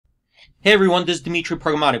Hey everyone, this is Dimitri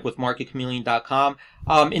Pragmatic with MarketChameleon.com.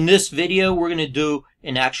 In this video, we're going to do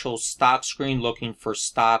an actual stock screen looking for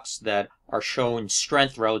stocks that are showing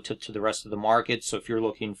strength relative to the rest of the market. So if you're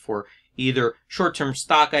looking for either short-term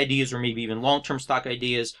stock ideas or maybe even long-term stock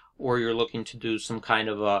ideas, or you're looking to do some kind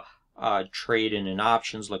of a trade in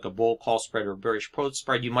options like a bull call spread or bearish put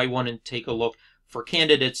spread, you might want to take a look for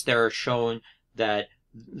candidates that are showing that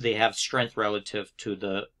they have strength relative to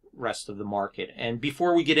the rest of the market. And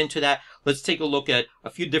before we get into that, let's take a look at a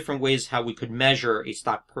few different ways how we could measure a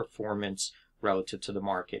stock performance relative to the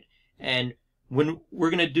market. And when we're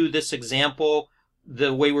going to do this example,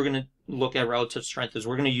 the way we're going to look at relative strength is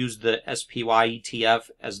we're going to use the SPY ETF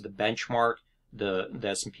as the benchmark, the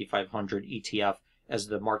S&P 500 ETF as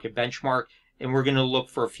the market benchmark, and we're going to look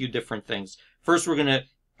for a few different things. First, we're going to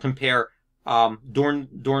compare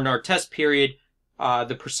during our test period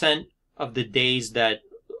the percent of the days that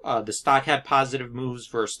the stock had positive moves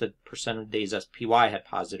versus the percent of days SPY had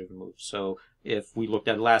positive moves. So if we looked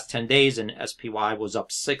at the last 10 days and SPY was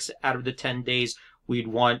up 6 out of the 10 days, we'd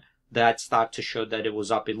want that stock to show that it was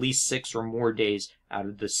up at least 6 or more days out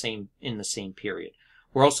of in the same period.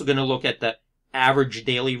 We're also going to look at the average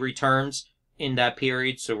daily returns in that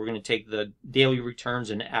period. So we're going to take the daily returns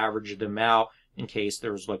and average them out in case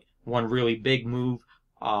there was like one really big move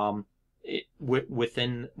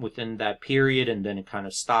within that period, and then it kind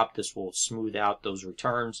of stopped. This will smooth out those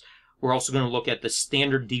returns. We're also going to look at the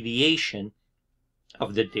standard deviation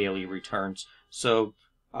of the daily returns. So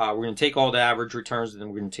we're going to take all the average returns, and then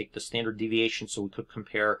we're going to take the standard deviation so we could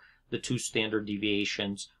compare the two standard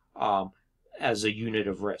deviations as a unit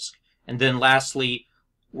of risk. And then lastly,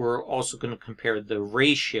 we're also going to compare the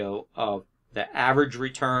ratio of the average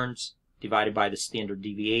returns divided by the standard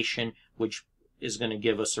deviation, which is going to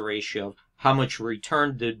give us a ratio of how much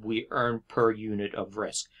return did we earn per unit of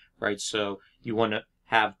risk, right? So you want to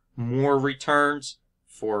have more returns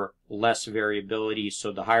for less variability.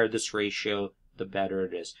 So the higher this ratio, the better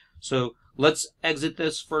it is. So let's exit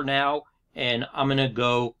this for now, and I'm going to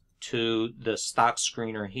go to the stock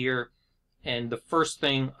screener here. And the first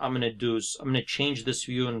thing I'm going to do is I'm going to change this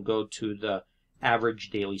view and go to the average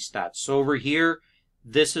daily stats. So over here,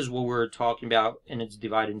 this is what we're talking about, and it's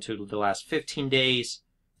divided into the last 15 days,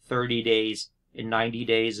 30 days, and 90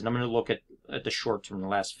 days. And I'm going to look at the short term, the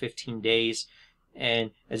last 15 days. And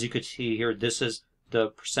as you could see here, this is the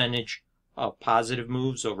percentage of positive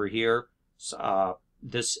moves over here.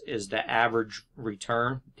 This is the average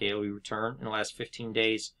return, daily return in the last 15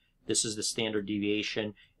 days. This is the standard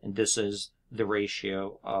deviation, and this is the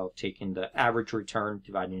ratio of taking the average return,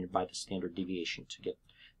 dividing it by the standard deviation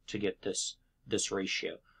to get this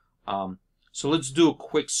ratio. So let's do a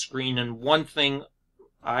quick screen, and one thing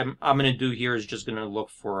I'm going to do here is just going to look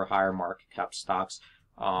for higher market cap stocks,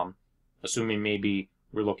 assuming maybe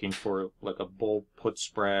we're looking for like a bull put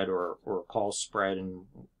spread or a call spread, and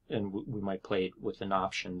we might play it with an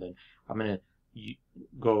option. Then I'm going to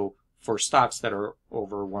go for stocks that are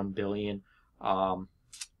over 1 billion.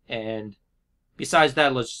 And besides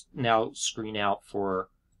that, let's now screen out for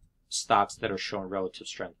stocks that are showing relative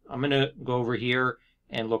strength. I'm going to go over here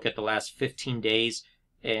and look at the last 15 days,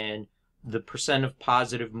 and the percent of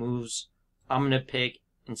positive moves. I'm going to pick,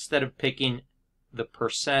 instead of picking the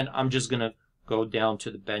percent, I'm just going to go down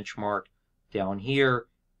to the benchmark down here,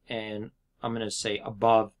 and I'm going to say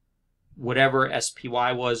above whatever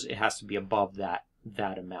SPY was, it has to be above that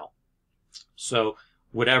amount. So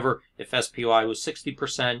whatever, if SPY was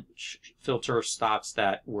 60%, filter stocks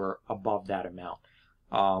that were above that amount.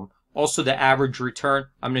 Also, the average return,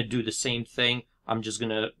 I'm going to do the same thing. I'm just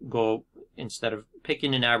going to go, instead of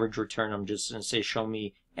picking an average return, I'm just going to say show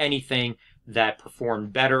me anything that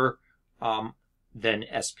performed better than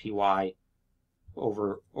SPY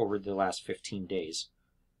over the last 15 days.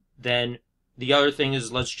 Then the other thing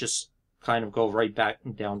is, let's just kind of go right back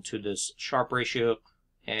down to this Sharpe ratio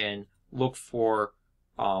and look for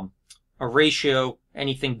a ratio,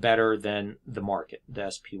 anything better than the market, the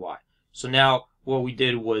SPY. So now what we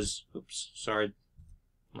did was,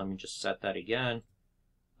 let me just set that again.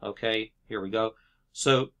 Okay, here we go.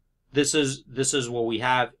 So this is what we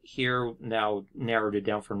have here. Now narrowed it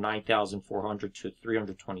down from 9,400 to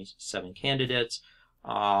 327 candidates.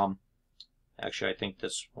 Actually, I think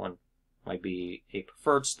this one might be a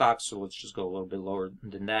preferred stock, so let's just go a little bit lower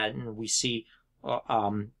than that. And we see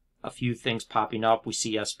a few things popping up. We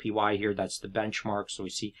see SPY here, that's the benchmark. So we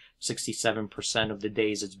see 67% of the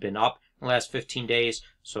days it's been up in the last 15 days.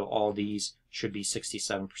 So all these should be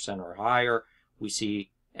 67% or higher. We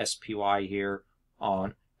see SPY here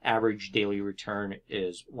on average daily return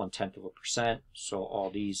is 0.1%. So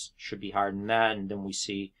all these should be higher than that. And then we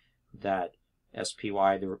see that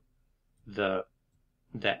SPY, the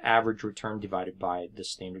average return divided by the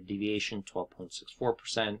standard deviation,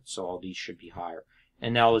 12.64%. So all these should be higher.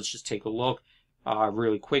 And now let's just take a look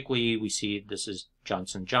really quickly. We see this is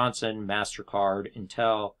Johnson & Johnson, MasterCard,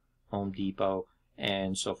 Intel, Home Depot,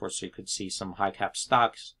 and so forth. So you could see some high cap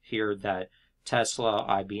stocks here, that Tesla,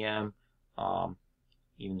 IBM,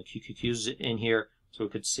 even the QQQs in here. So we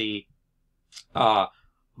could see a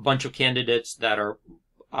bunch of candidates that are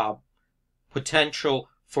potential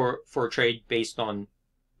for a trade based on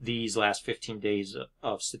these last 15 days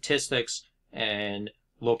of statistics, and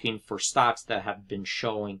looking for stocks that have been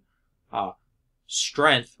showing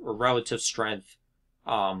strength or relative strength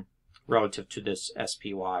relative to this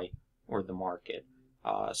SPY or the market.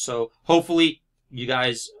 So hopefully you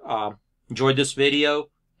guys enjoyed this video,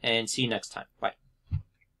 and see you next time. Bye.